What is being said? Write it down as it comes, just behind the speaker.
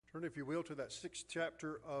Turn, if you will, to that 6th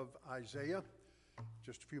chapter of Isaiah.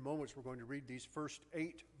 Just a few moments, we're going to read these first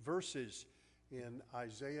 8 verses in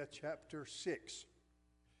Isaiah chapter 6.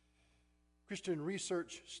 Christian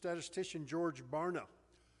research statistician George Barna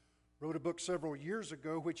wrote a book several years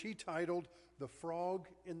ago which he titled The Frog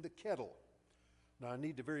in the Kettle. Now, I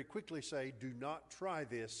need to very quickly say, do not try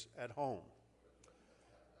this at home.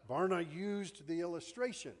 Barna used the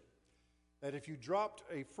illustration that if you dropped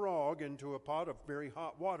a frog into a pot of very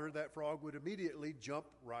hot water, that frog would immediately jump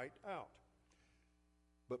right out.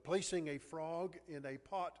 But placing a frog in a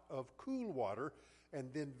pot of cool water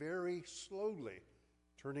and then very slowly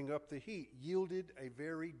turning up the heat yielded a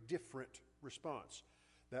very different response.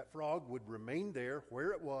 That frog would remain there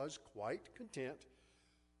where it was, quite content,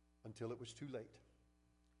 until it was too late.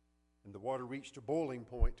 And the water reached a boiling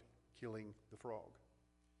point, killing the frog.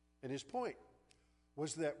 And his point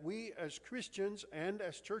was that we as Christians and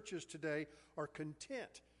as churches today are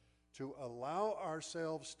content to allow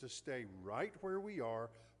ourselves to stay right where we are,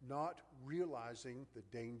 not realizing the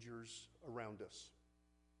dangers around us.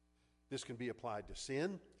 This can be applied to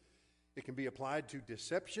sin. It can be applied to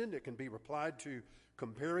deception. It can be applied to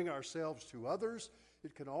comparing ourselves to others.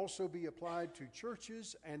 It can also be applied to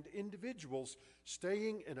churches and individuals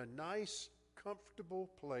staying in a nice, comfortable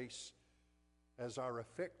place as our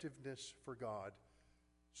effectiveness for God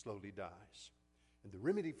slowly dies. And the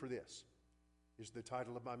remedy for this is the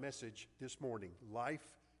title of my message this morning,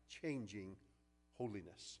 Life-Changing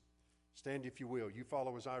Holiness. Stand, if you will. You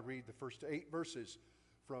follow as I read the first 8 verses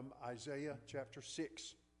from Isaiah chapter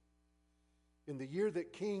 6. In the year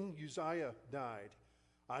that King Uzziah died,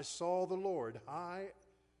 I saw the Lord high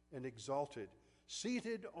and exalted,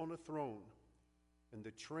 seated on a throne, and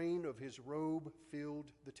the train of his robe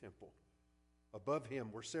filled the temple. Above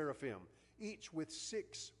him were seraphim, each with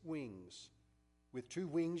 6 wings. With 2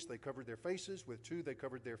 wings they covered their faces, with 2 they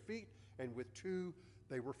covered their feet, and with 2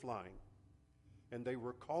 they were flying. And they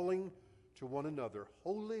were calling to one another,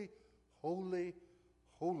 Holy, holy,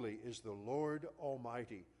 holy is the Lord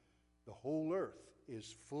Almighty. The whole earth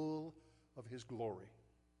is full of his glory.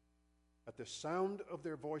 At the sound of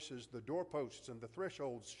their voices, the doorposts and the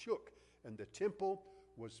thresholds shook, and the temple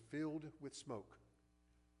was filled with smoke.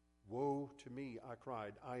 Woe to me, I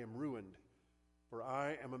cried, I am ruined, for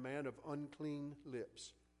I am a man of unclean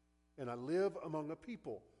lips, and I live among a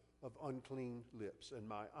people of unclean lips, and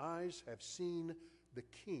my eyes have seen the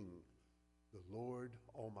King, the Lord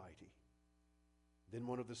Almighty. Then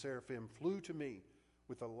one of the seraphim flew to me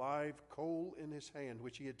with a live coal in his hand,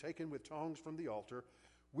 which he had taken with tongs from the altar.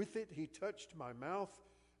 With it he touched my mouth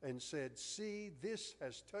and said, See, this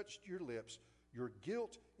has touched your lips. Your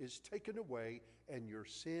guilt is taken away, and your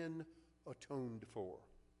sin atoned for.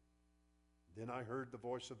 Then I heard the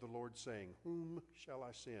voice of the Lord saying, Whom shall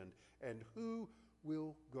I send, and who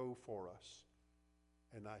will go for us?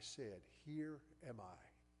 And I said, Here am I.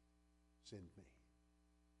 Send me.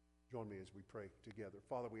 Join me as we pray together.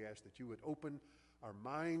 Father, we ask that you would open our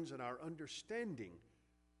minds and our understanding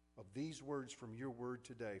of these words from your word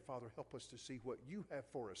today. Father, help us to see what you have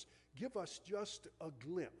for us. Give us just a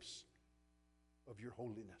glimpse of your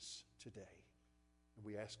holiness today. And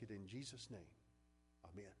we ask it in Jesus' name.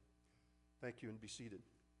 Amen. Thank you, and be seated.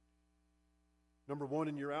 Number 1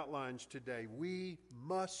 in your outlines today, we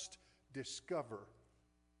must discover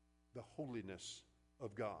the holiness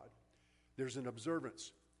of God. There's an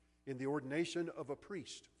observance in the ordination of a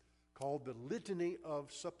priest called the Litany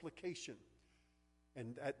of Supplication.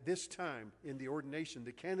 And at this time in the ordination,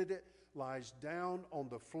 the candidate lies down on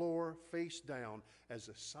the floor, face down, as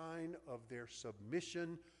a sign of their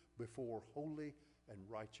submission before holy and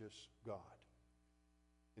righteous God.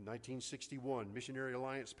 In 1961, Missionary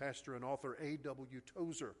Alliance pastor and author A.W.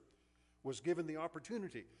 Tozer was given the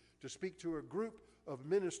opportunity to speak to a group of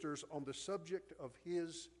ministers on the subject of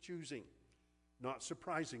his choosing. Not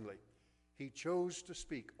surprisingly, he chose to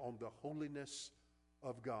speak on the holiness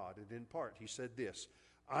of God. And in part, he said this,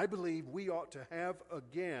 I believe we ought to have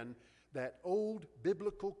again that old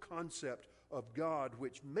biblical concept of God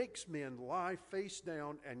which makes men lie face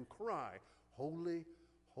down and cry, Holy,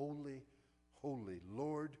 holy, holy,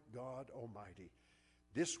 Lord God Almighty.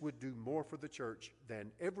 This would do more for the church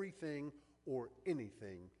than everything or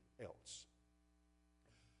anything else.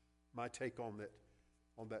 My take on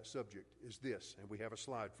that subject is this, and we have a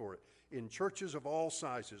slide for it. In churches of all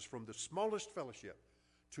sizes, from the smallest fellowship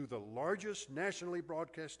to the largest nationally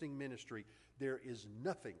broadcasting ministry, there is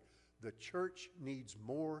nothing the church needs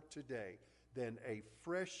more today than a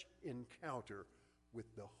fresh encounter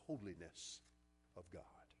with the holiness of God.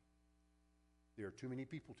 There are too many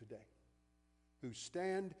people today who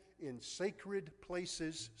stand in sacred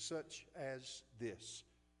places such as this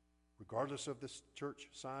regardless of the church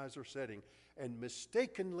size or setting, and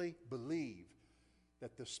mistakenly believe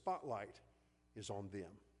that the spotlight is on them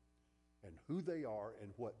and who they are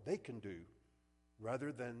and what they can do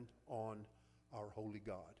rather than on our holy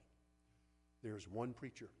God. There's one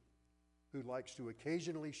preacher who likes to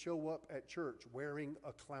occasionally show up at church wearing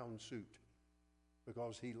a clown suit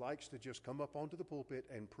because he likes to just come up onto the pulpit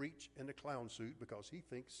and preach in a clown suit because he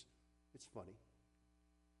thinks it's funny.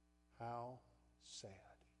 How sad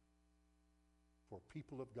for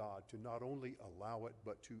people of God to not only allow it,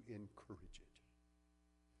 but to encourage it.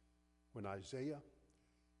 When Isaiah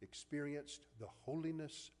experienced the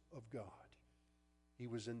holiness of God, he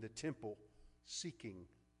was in the temple seeking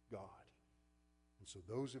God. And so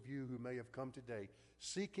those of you who may have come today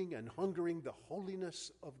seeking and hungering the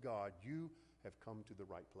holiness of God, you have come to the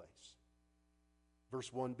right place.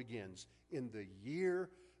 Verse 1 begins, in the year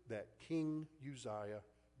that King Uzziah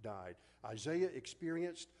died. Isaiah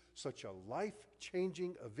experienced such a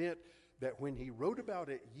life-changing event that when he wrote about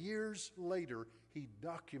it years later, he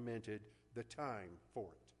documented the time for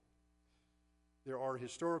it. There are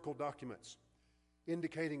historical documents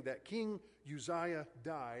indicating that King Uzziah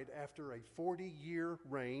died after a 40-year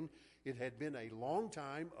reign. It had been a long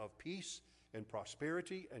time of peace and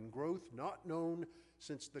prosperity and growth not known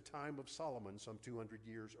since the time of Solomon some 200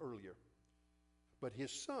 years earlier. But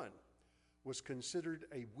his son was considered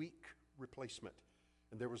a weak replacement,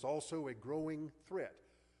 and there was also a growing threat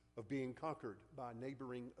of being conquered by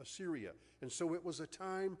neighboring Assyria. And so it was a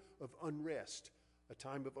time of unrest, a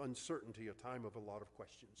time of uncertainty, a time of a lot of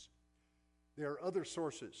questions. There are other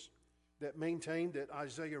sources that maintain that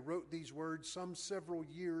Isaiah wrote these words some several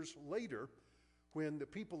years later when the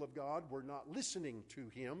people of God were not listening to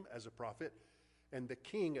him as a prophet, and the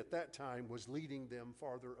king at that time was leading them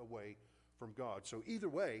farther away from God. So either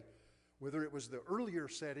way, whether it was the earlier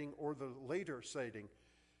setting or the later setting,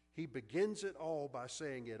 he begins it all by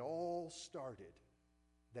saying it all started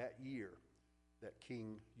that year that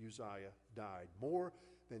King Uzziah died. More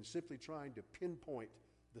than simply trying to pinpoint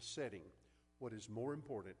the setting, what is more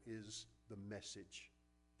important is the message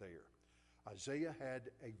there. Isaiah had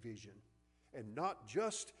a vision, and not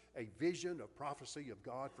just a vision of prophecy of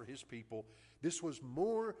God for his people. This was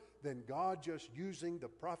more than God just using the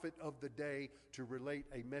prophet of the day to relate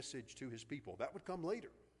a message to his people. That would come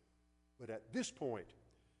later. But at this point,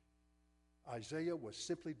 Isaiah was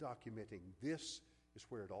simply documenting this is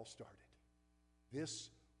where it all started. This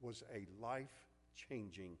was a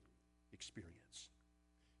life-changing experience.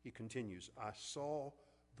 He continues, I saw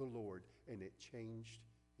the Lord, and it changed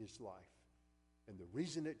his life. And the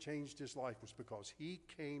reason it changed his life was because he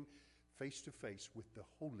came face to face with the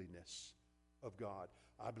holiness of God.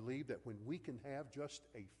 I believe that when we can have just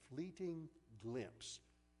a fleeting glimpse,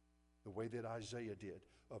 the way that Isaiah did,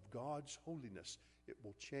 of God's holiness, it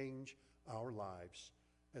will change our lives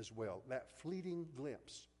as well. That fleeting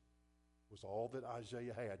glimpse was all that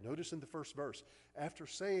Isaiah had. Notice in the first verse, after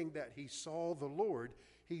saying that he saw the Lord,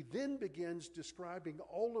 he then begins describing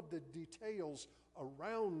all of the details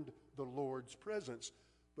around the Lord's presence,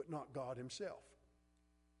 but not God himself.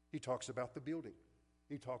 He talks about the building.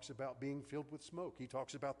 He talks about being filled with smoke. He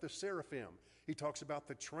talks about the seraphim. He talks about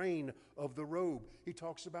the train of the robe. He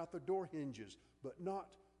talks about the door hinges, but not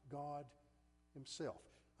God himself.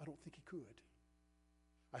 I don't think he could.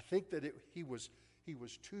 I think that he was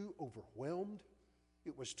too overwhelmed.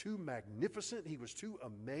 It was too magnificent. He was too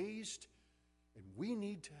amazed. And we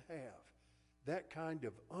need to have that kind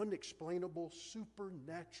of unexplainable,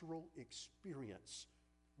 supernatural experience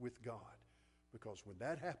with God. Because when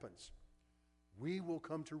that happens, we will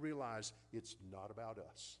come to realize it's not about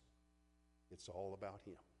us. It's all about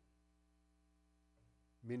him.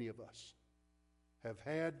 Many of us have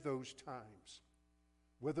had those times,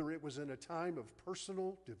 whether it was in a time of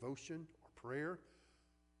personal devotion or prayer,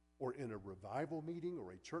 or in a revival meeting,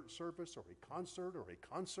 or a church service, or a concert,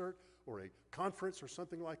 or a conference, or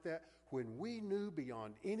something like that, when we knew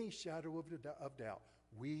beyond any shadow of doubt,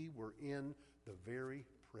 we were in the very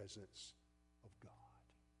presence of God.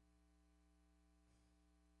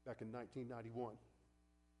 Back in 1991,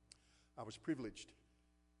 I was privileged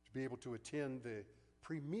to be able to attend the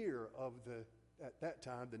premiere of at that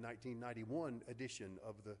time, the 1991 edition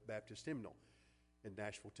of the Baptist Hymnal in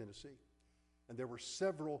Nashville, Tennessee. And there were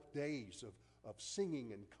several days of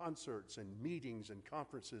singing and concerts and meetings and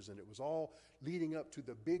conferences, and it was all leading up to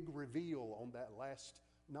the big reveal on that last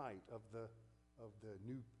night of the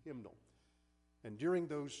new hymnal. And during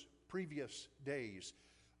those previous days,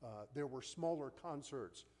 there were smaller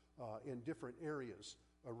concerts in different areas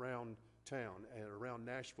around town and around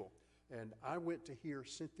Nashville. And I went to hear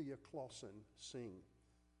Cynthia Clawson sing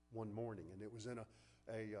one morning, and it was in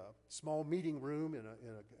a small meeting room in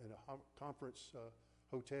a conference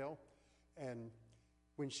hotel. And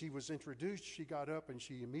when she was introduced, she got up and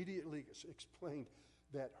she immediately explained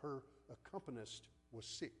that her accompanist was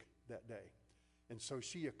sick that day. And so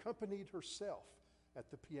she accompanied herself at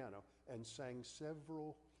the piano and sang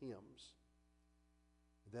several hymns.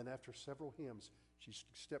 Then after several hymns, she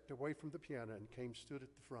stepped away from the piano and stood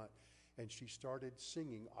at the front, and she started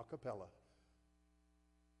singing a cappella.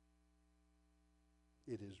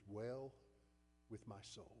 It is well with my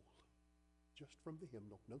soul. Just from the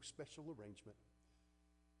hymnal, no special arrangement.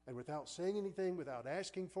 And without saying anything, without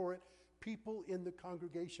asking for it, people in the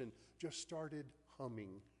congregation just started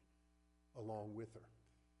humming along with her.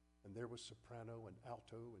 And there was soprano and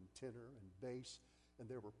alto and tenor and bass, and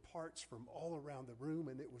there were parts from all around the room,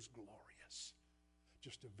 and it was glorious.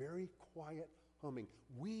 Just a very quiet humming.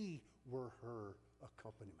 We were her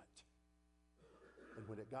accompaniment. And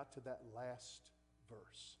when it got to that last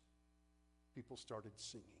verse, people started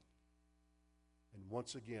singing. And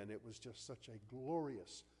once again, it was just such a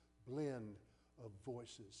glorious blend of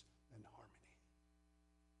voices and harmony.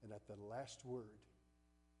 And at the last word,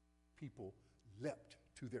 people leapt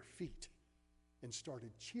to their feet and started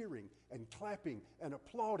cheering and clapping and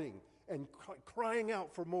applauding and crying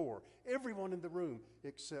out for more. Everyone in the room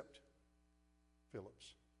except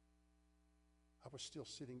Phillips. I was still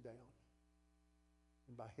sitting down,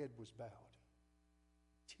 and my head was bowed.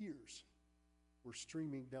 Tears were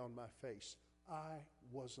streaming down my face. I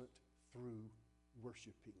wasn't through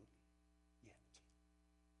worshiping yet.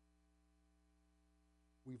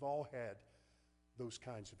 We've all had those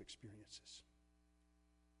kinds of experiences.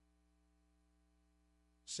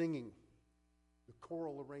 Singing the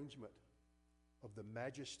choral arrangement of The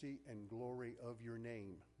Majesty and Glory of Your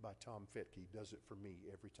Name by Tom Fetke does it for me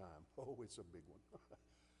every time. Oh, it's a big one.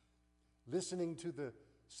 Listening to the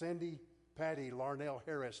Sandy Patty Larnell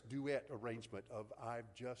Harris duet arrangement of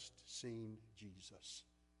I've Just Seen Jesus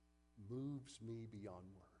moves me beyond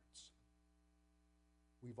words.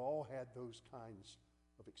 We've all had those kinds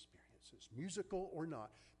of experiences, musical or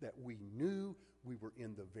not, that we knew we were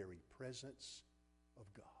in the very presence of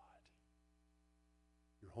God.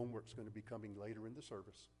 Your homework's going to be coming later in the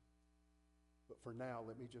service. But for now,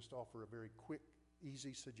 let me just offer a very quick,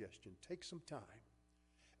 easy suggestion. Take some time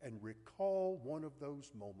and recall one of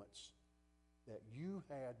those moments that you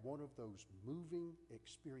had, one of those moving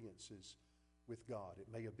experiences with God. It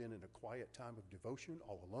may have been in a quiet time of devotion,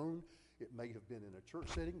 all alone. It may have been in a church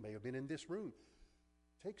setting, may have been in this room.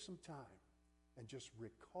 Take some time and just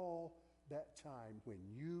recall that time when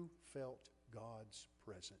you felt God's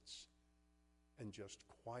presence and just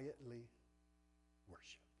quietly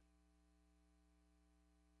worship.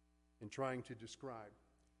 In trying to describe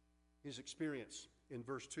his experience in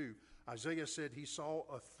verse 2, Isaiah said he saw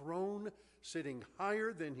a throne sitting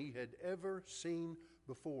higher than he had ever seen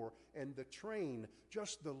before, and the train,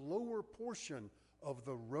 just the lower portion of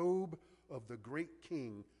the robe of the great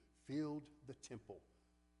king, filled the temple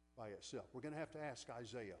by itself. We're going to have to ask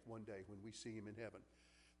Isaiah one day when we see him in heaven.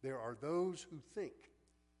 There are those who think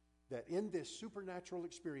that in this supernatural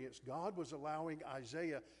experience, God was allowing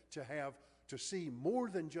Isaiah to see more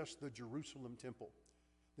than just the Jerusalem temple.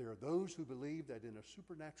 There are those who believe that in a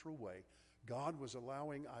supernatural way, God was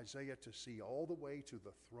allowing Isaiah to see all the way to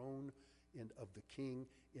the throne of the king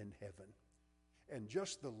in heaven. And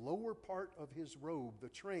just the lower part of his robe, the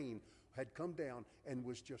train, had come down and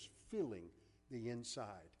was just filling the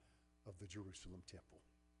inside of the Jerusalem temple.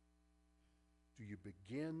 Do you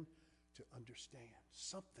begin to understand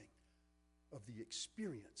something of the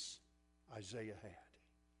experience Isaiah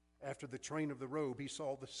had? After the train of the robe, he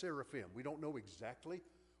saw the seraphim. We don't know exactly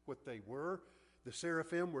what they were. The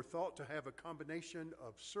seraphim were thought to have a combination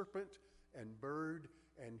of serpent and bird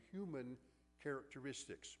and human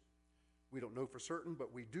characteristics. We don't know for certain,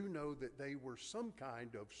 but we do know that they were some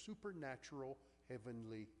kind of supernatural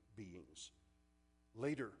heavenly beings.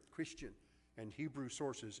 Later, Christian and Hebrew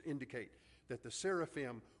sources indicate that the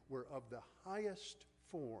seraphim were of the highest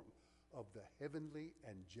form of the heavenly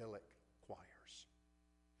angelic choirs.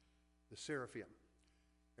 The seraphim.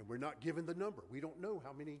 And we're not given the number. We don't know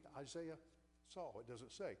how many Isaiah saw. It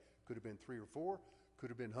doesn't say. Could have been 3 or 4, could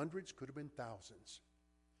have been hundreds, could have been thousands.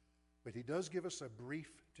 But he does give us a brief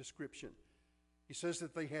description. He says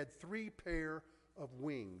that they had 3 pair of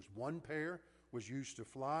wings. One pair was used to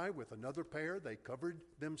fly. With another pair, they covered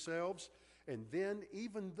themselves. And then,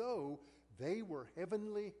 even though they were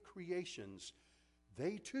heavenly creations,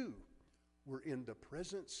 they too were in the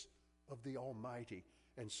presence of the Almighty.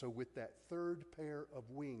 And so with that 3rd pair of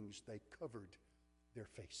wings, they covered their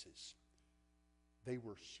faces. They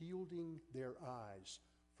were shielding their eyes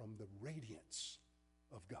from the radiance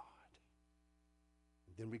of God.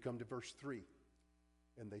 And then we come to verse 3,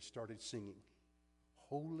 and they started singing,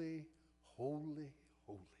 Holy, holy,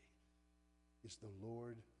 holy is the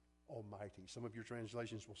Lord Almighty. Some of your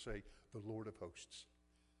translations will say, the Lord of hosts.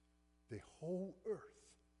 The whole earth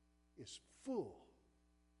is full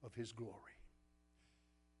of his glory.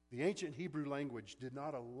 The ancient Hebrew language did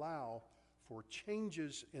not allow for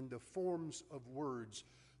changes in the forms of words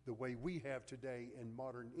the way we have today in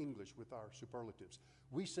modern English with our superlatives.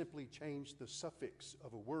 We simply change the suffix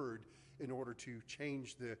of a word in order to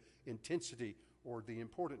change the intensity or the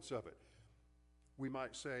importance of it. We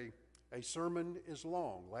might say, a sermon is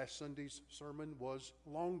long. Last Sunday's sermon was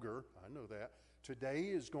longer. I know that. Today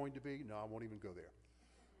is going to be, no, I won't even go there.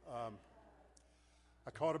 I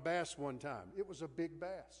caught a bass one time. It was a big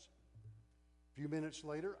bass. A few minutes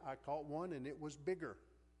later, I caught one and it was bigger.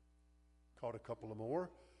 Caught a couple of more.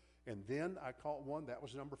 And then I caught one. That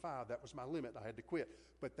was number 5. That was my limit. I had to quit.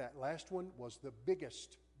 But that last one was the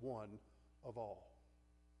biggest one of all.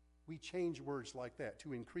 We change words like that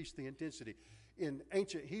to increase the intensity. In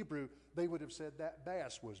ancient Hebrew, they would have said that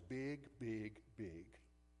bass was big, big, big.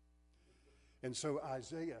 And so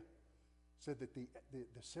Isaiah said that the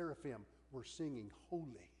seraphim were singing,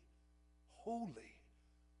 Holy, holy,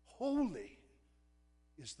 holy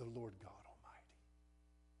is the Lord God Almighty.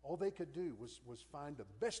 All they could do was find the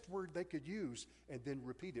best word they could use and then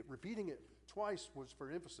repeat it. Repeating it twice was for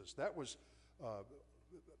emphasis. That was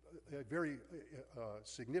a very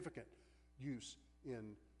significant use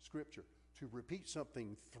in Scripture. To repeat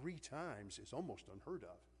something 3 times is almost unheard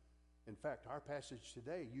of. In fact, our passage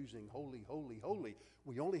today using holy, holy, holy,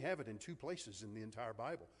 we only have it in 2 places in the entire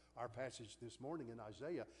Bible. Our passage this morning in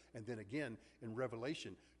Isaiah and then again in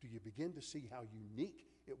Revelation. Do you begin to see how unique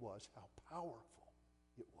it was, how powerful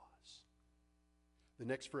it was? The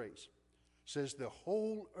next phrase says, the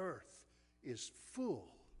whole earth is full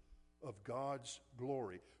of God's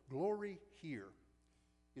glory. Glory here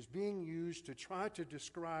is being used to try to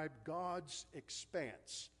describe God's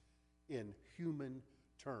expanse in human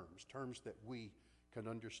terms that we can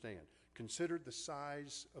understand. Consider the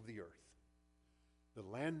size of the earth, the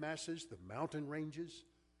land masses, the mountain ranges,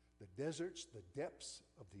 the deserts, the depths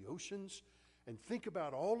of the oceans, and think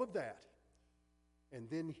about all of that. And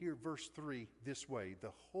then hear verse 3 this way,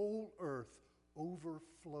 the whole earth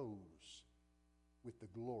overflows with the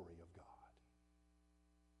glory of God.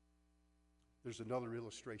 There's another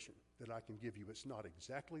illustration that I can give you. It's not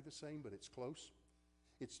exactly the same, but it's close.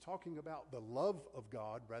 It's talking about the love of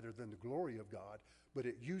God rather than the glory of God, but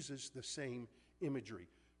it uses the same imagery.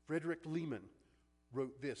 Frederick Lehman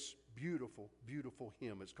wrote this beautiful, beautiful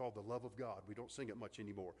hymn. It's called The Love of God. We don't sing it much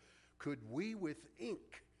anymore. Could we with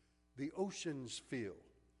ink the oceans fill,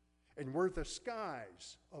 and were the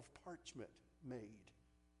skies of parchment made,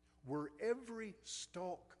 were every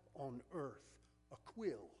stalk on earth a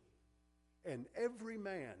quill, and every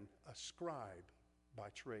man a scribe by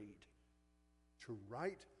trade, to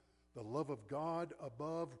write the love of God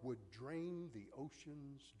above would drain the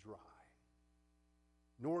oceans dry.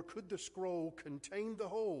 Nor could the scroll contain the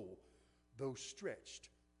whole, though stretched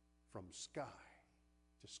from sky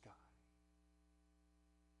to sky.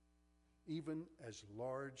 Even as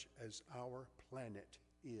large as our planet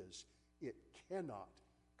is, it cannot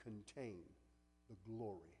contain the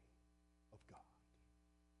glory of God.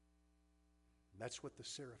 And that's what the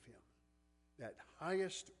seraphim, that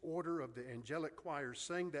highest order of the angelic choir,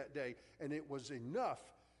 sang that day, and it was enough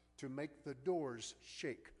to make the doors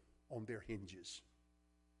shake on their hinges.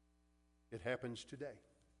 It happens today.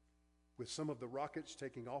 With some of the rockets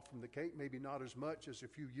taking off from the Cape, maybe not as much as a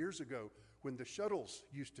few years ago when the shuttles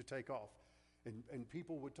used to take off. And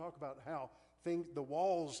people would talk about how the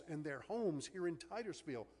walls in their homes here in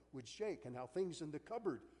Titusville would shake and how things in the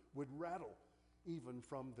cupboard would rattle even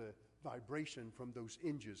from the vibration from those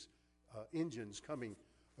engines coming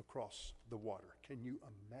across the water. Can you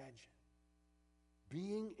imagine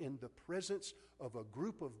being in the presence of a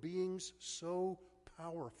group of beings so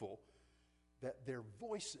powerful that their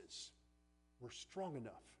voices were strong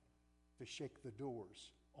enough to shake the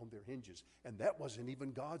doors on their hinges? And that wasn't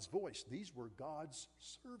even God's voice. These were God's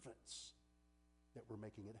servants that were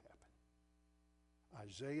making it happen.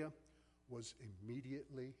 Isaiah was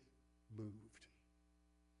immediately moved.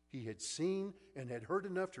 He had seen and had heard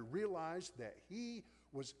enough to realize that he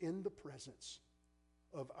was in the presence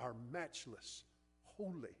of our matchless,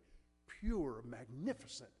 holy, pure,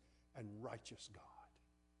 magnificent, and righteous God.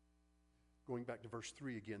 Going back to verse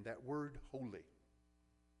 3 again, that word holy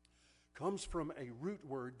comes from a root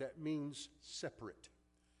word that means separate.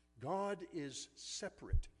 God is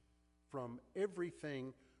separate from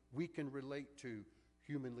everything we can relate to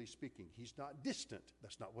humanly speaking. He's not distant.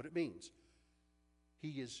 That's not what it means.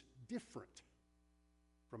 He is different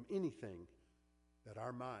from anything that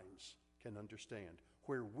our minds can understand.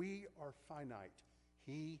 Where we are finite,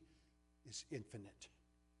 He is infinite.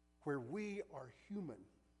 Where we are human,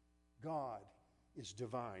 God is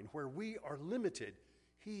divine. Where we are limited,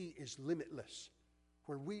 He is limitless.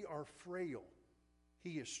 Where we are frail,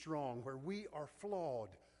 He is strong. Where we are flawed,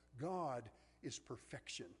 God is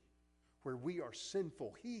perfection. Where we are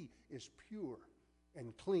sinful, He is pure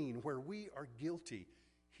and clean. Where we are guilty,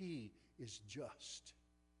 He is just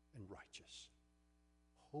and righteous.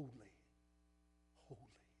 Holy, holy,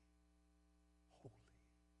 holy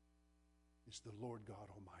is the Lord God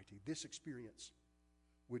Almighty. This experience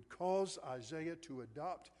would cause Isaiah to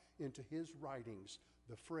adopt into his writings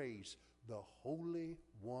the phrase, the Holy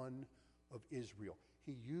One of Israel.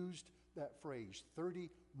 He used that phrase 30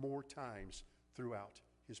 more times throughout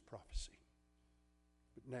his prophecy.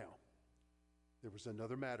 But now, there was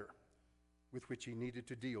another matter with which he needed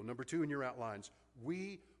to deal. Number 2 in your outlines,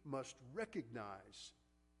 we must recognize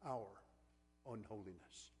our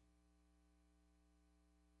unholiness.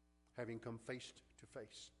 Having come face to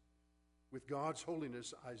face with God's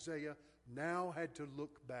holiness, Isaiah now had to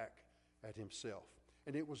look back at himself.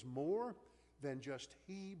 And it was more than just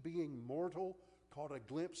he, being mortal, caught a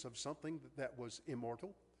glimpse of something that was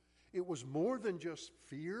immortal. It was more than just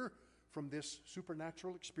fear from this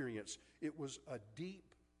supernatural experience. It was a deep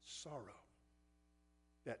sorrow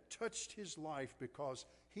that touched his life because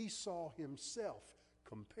he saw himself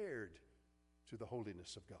compared to the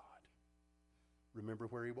holiness of God. Remember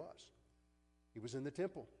where he was. He was in the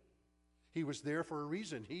temple. He was there for a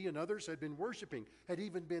reason. He and others had been worshiping, had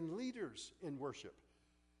even been leaders in worship.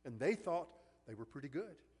 And they thought they were pretty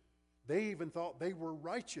good. They even thought they were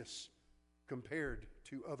righteous compared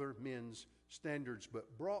to other men's standards.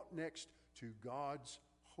 But brought next to God's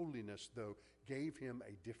holiness, though, gave him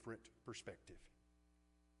a different perspective.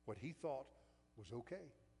 What he thought was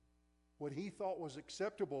okay, what he thought was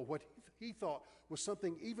acceptable, what he thought was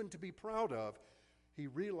something even to be proud of, he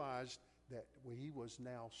realized that he was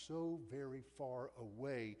now so very far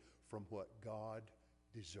away from what God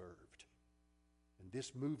deserved. And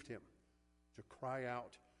this moved him to cry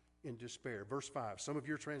out in despair. Verse 5, some of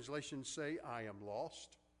your translations say, I am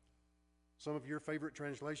lost. Some of your favorite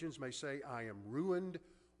translations may say, I am ruined,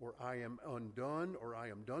 or I am undone, or I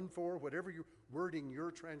am done for. Whatever wording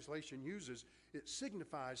your translation uses, it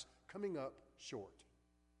signifies coming up short.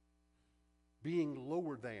 Being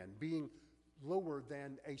lower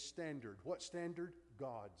than a standard. What standard?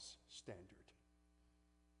 God's standard.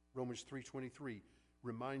 Romans 3:23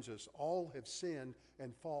 reminds us all have sinned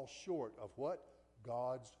and fall short of what?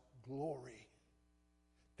 God's glory.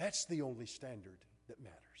 That's the only standard that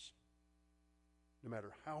matters. No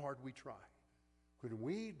matter how hard we try, when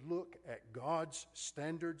we look at God's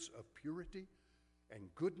standards of purity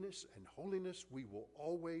and goodness and holiness, we will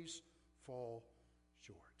always fall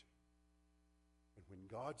short. And when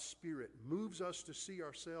God's Spirit moves us to see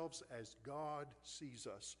ourselves as God sees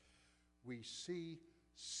us, we see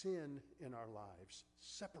sin in our lives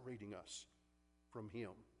separating us from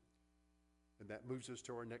Him. And that moves us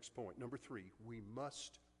to our next point. Number 3, we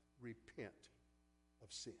must repent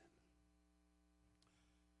of sin.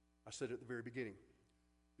 I said at the very beginning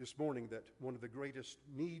this morning that one of the greatest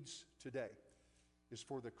needs today is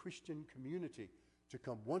for the Christian community to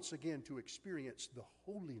come once again to experience the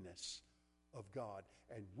holiness of God.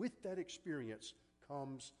 And with that experience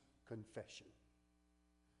comes confession.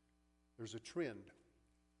 There's a trend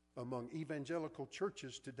among evangelical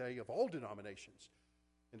churches today of all denominations,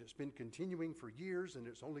 and it's been continuing for years, and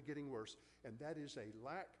it's only getting worse, and that is a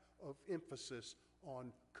lack of emphasis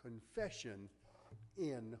on confession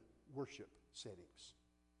in worship settings.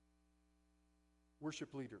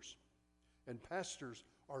 Worship leaders and pastors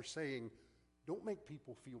are saying, don't make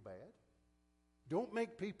people feel bad. Don't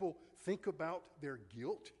make people think about their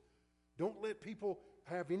guilt. Don't let people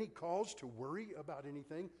have any cause to worry about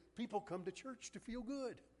anything. People come to church to feel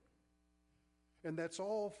good. And that's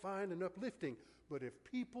all fine and uplifting. But if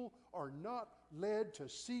people are not led to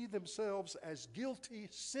see themselves as guilty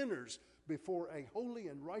sinners before a holy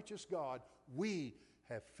and righteous God, we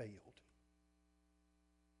have failed.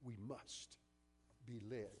 We must be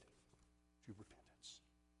led to repentance.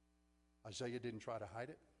 Isaiah didn't try to hide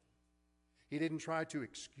it. He didn't try to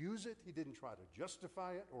excuse it. He didn't try to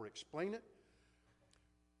justify it or explain it.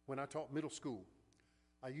 When I taught middle school,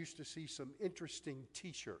 I used to see some interesting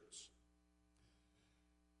T-shirts.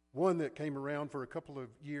 One that came around for a couple of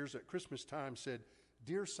years at Christmas time said,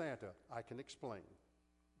 Dear Santa, I can explain.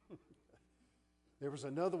 There was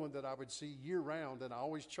another one that I would see year-round, and I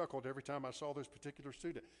always chuckled every time I saw this particular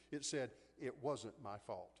student. It said, "It wasn't my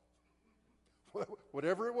fault."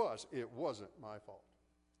 Whatever it wasn't my fault.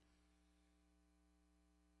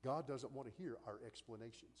 God doesn't want to hear our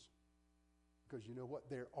explanations. Because you know what?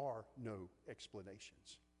 There are no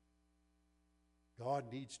explanations.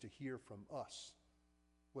 God needs to hear from us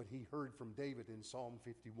what he heard from David in Psalm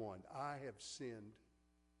 51. I have sinned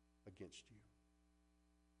against you.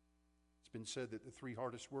 It's been said that the three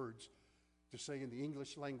hardest words to say in the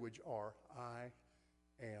English language are, I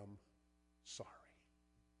am sorry.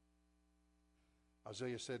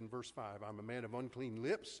 Isaiah said in verse 5, I'm a man of unclean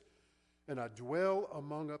lips, and I dwell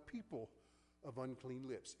among a people of unclean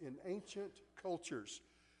lips. In ancient cultures,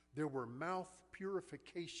 there were mouth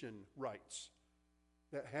purification rites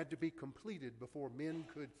that had to be completed before men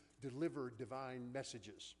could deliver divine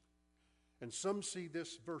messages. And some see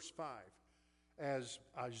this verse 5 as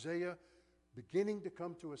Isaiah beginning to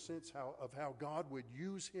come to a sense of how God would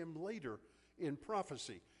use him later in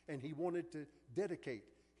prophecy. And he wanted to dedicate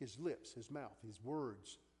his lips, his mouth, his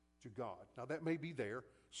words to God. Now that may be there,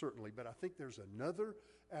 certainly, but I think there's another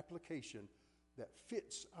application that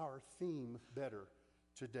fits our theme better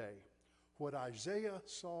today. What Isaiah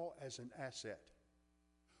saw as an asset,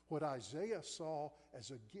 what Isaiah saw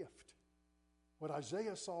as a gift, what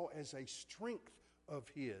Isaiah saw as a strength of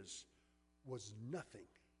his was nothing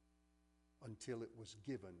until it was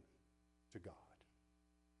given to God.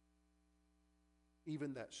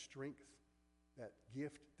 Even that strength, that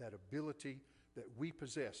gift, that ability that we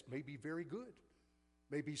possess may be very good,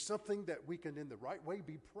 may be something that we can in the right way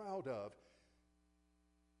be proud of.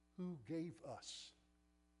 Who gave us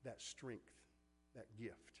that strength, that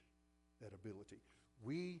gift, that ability?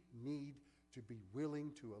 We need to be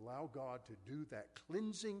willing to allow God to do that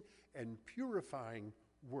cleansing and purifying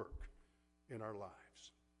work in our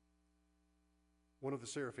lives. One of the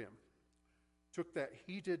seraphim took that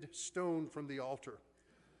heated stone from the altar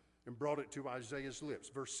and brought it to Isaiah's lips.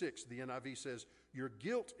 Verse 6, the NIV says, your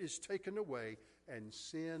guilt is taken away and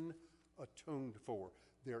sin atoned for.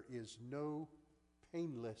 There is no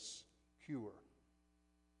painless cure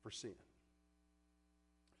for sin.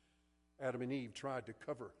 Adam and Eve tried to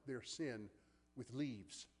cover their sin with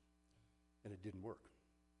leaves, and it didn't work.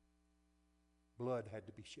 Blood had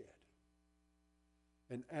to be shed.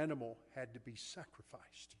 An animal had to be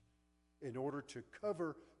sacrificed in order to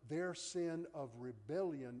cover their sin of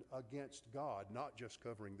rebellion against God, not just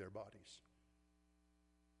covering their bodies.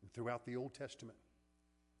 And throughout the Old Testament,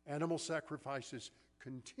 animal sacrifices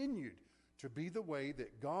continued to be the way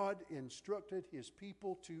that God instructed his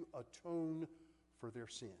people to atone for their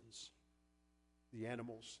sins. The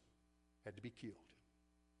animals had to be killed.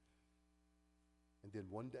 And then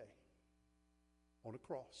one day, on a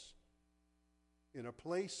cross, in a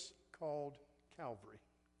place called Calvary,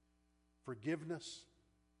 forgiveness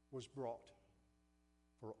was brought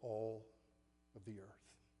for all of the earth.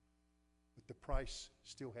 But the price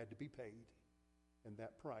still had to be paid, and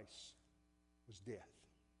that price was death.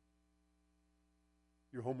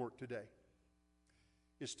 Your homework today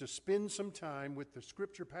is to spend some time with the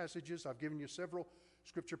scripture passages. I've given you several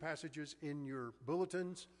scripture passages in your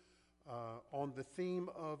bulletins on the theme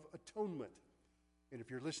of atonement. And if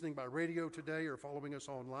you're listening by radio today or following us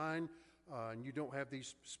online and you don't have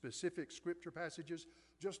these specific scripture passages,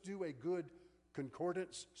 just do a good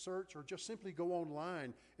concordance search or just simply go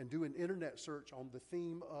online and do an internet search on the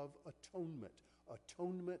theme of atonement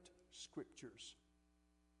scriptures,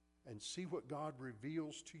 and see what God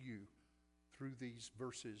reveals to you through these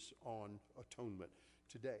verses on atonement.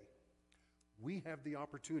 Today, we have the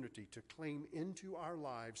opportunity to claim into our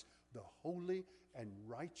lives the holy and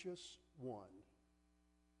righteous one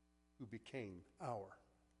who became our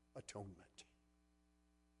atonement.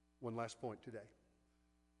 One last point today.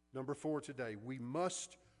 Number 4 today, we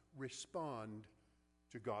must respond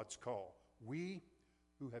to God's call. We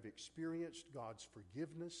who have experienced God's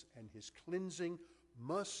forgiveness and his cleansing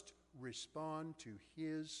must respond to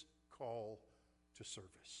his call to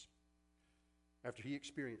service. After he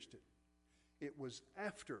experienced it, it was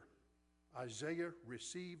after Isaiah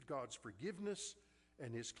received God's forgiveness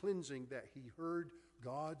and his cleansing that he heard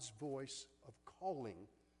God's voice of calling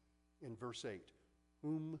in verse 8,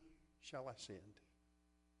 whom shall I send?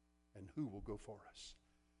 And who will go for us?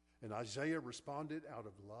 And Isaiah responded out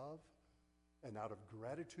of love and out of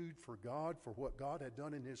gratitude for God, for what God had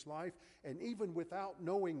done in his life. And even without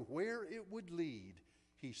knowing where it would lead,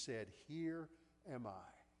 he said, here am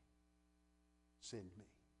I. Send me.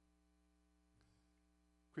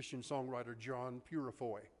 Christian songwriter John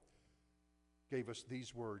Purifoy gave us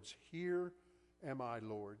these words, here am I,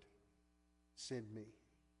 Lord, send me.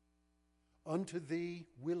 Unto thee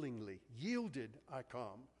willingly, yielded I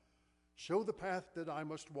come. Show the path that I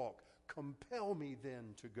must walk. Compel me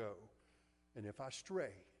then to go. And if I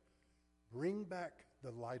stray, bring back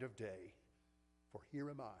the light of day. For here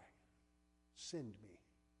am I. Send me,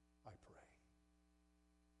 I pray.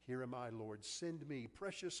 Here am I, Lord. Send me.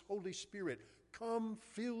 Precious Holy Spirit, come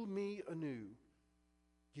fill me anew.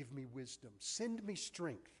 Give me wisdom. Send me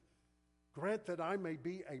strength. Grant that I may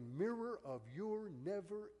be a mirror of your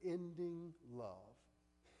never-ending love.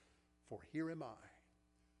 For here am I.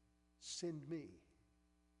 Send me,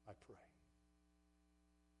 I pray.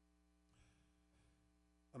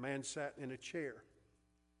 A man sat in a chair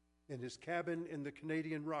in his cabin in the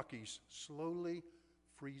Canadian Rockies, slowly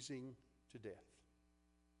freezing to death.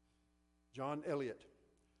 John Elliott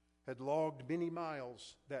had logged many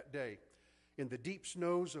miles that day in the deep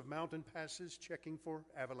snows of mountain passes, checking for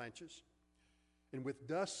avalanches. And with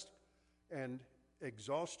dust and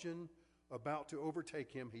exhaustion about to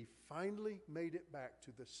overtake him, he finally made it back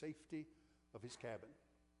to the safety of his cabin.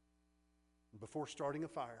 And before starting a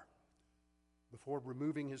fire, before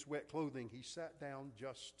removing his wet clothing, he sat down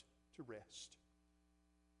just to rest.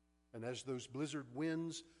 And as those blizzard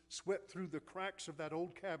winds swept through the cracks of that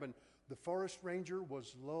old cabin, the forest ranger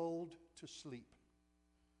was lulled to sleep,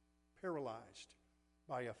 paralyzed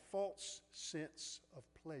by a false sense of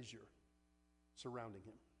pleasure surrounding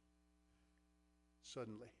him.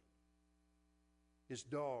 Suddenly, his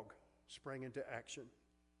dog sprang into action,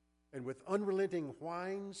 and with unrelenting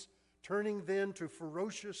whines, turning then to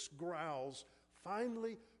ferocious growls,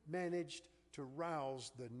 finally managed to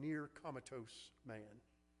rouse the near comatose man.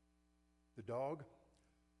 The dog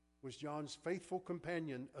was John's faithful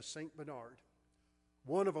companion, a St. Bernard,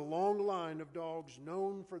 one of a long line of dogs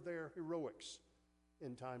known for their heroics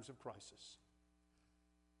in times of crisis.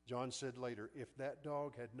 John said later, if that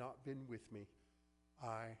dog had not been with me,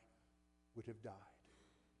 I would have died.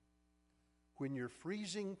 When you're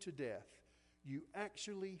freezing to death, you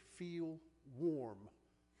actually feel warm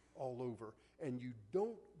all over, and you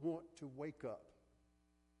don't want to wake up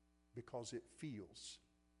because it feels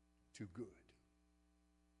too good.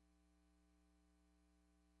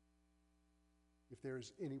 If there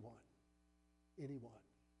is anyone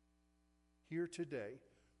here today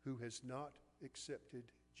who has not accepted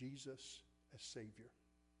Jesus as Savior,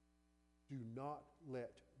 do not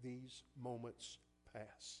let these moments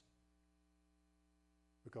pass.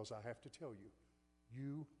 Because I have to tell you,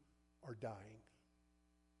 you are dying.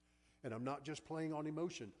 And I'm not just playing on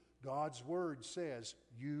emotion. God's word says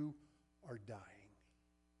you are dying.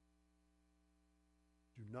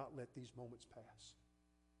 Do not let these moments pass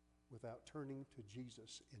without turning to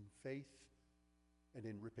Jesus in faith and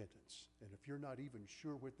in repentance. And if you're not even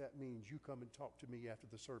sure what that means, you come and talk to me after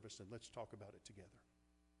the service and let's talk about it together.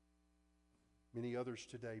 Many others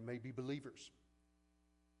today may be believers,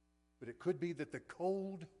 but it could be that the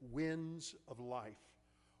cold winds of life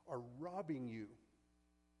are robbing you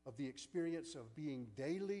of the experience of being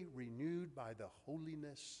daily renewed by the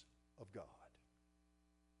holiness of God.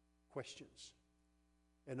 Questions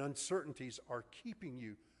and uncertainties are keeping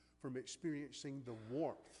you from experiencing the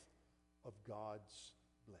warmth of God's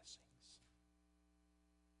blessings.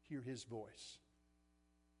 Hear his voice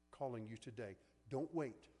calling you today. Don't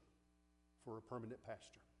wait for a permanent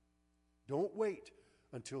pastor. Don't wait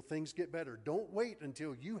until things get better. Don't wait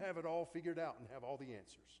until you have it all figured out and have all the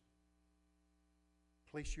answers.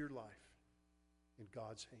 Place your life in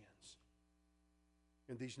God's hands.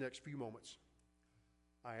 In these next few moments,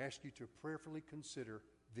 I ask you to prayerfully consider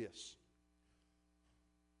this.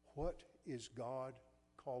 What is God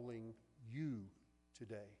calling you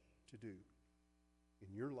today to do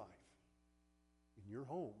in your life, in your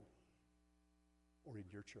home, or in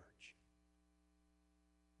your church?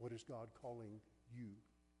 What is God calling you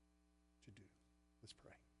to do? Let's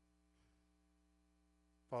pray.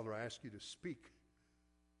 Father, I ask you to speak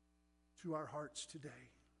to our hearts today.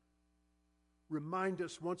 Remind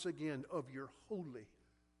us once again of your holy,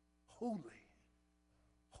 holy,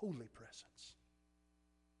 holy presence.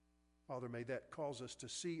 Father, may that cause us to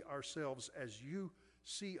see ourselves as you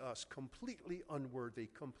see us, completely unworthy,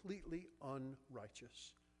 completely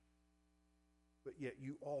unrighteous. But yet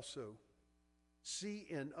you also see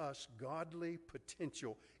in us godly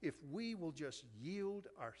potential if we will just yield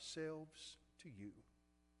ourselves to you.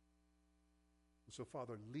 And so,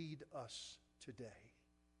 Father, lead us today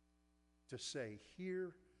to say,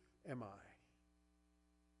 here am I.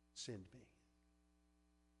 Send me.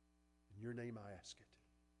 In your name I ask it.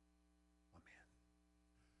 Amen.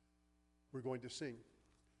 We're going to sing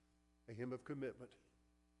a hymn of commitment.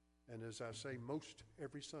 And as I say most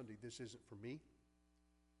every Sunday, this isn't for me.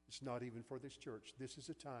 It's not even for this church. This is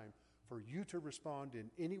a time for you to respond in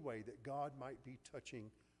any way that God might be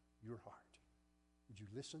touching your heart. Would you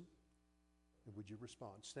listen? And would you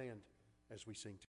respond? Stand as we sing.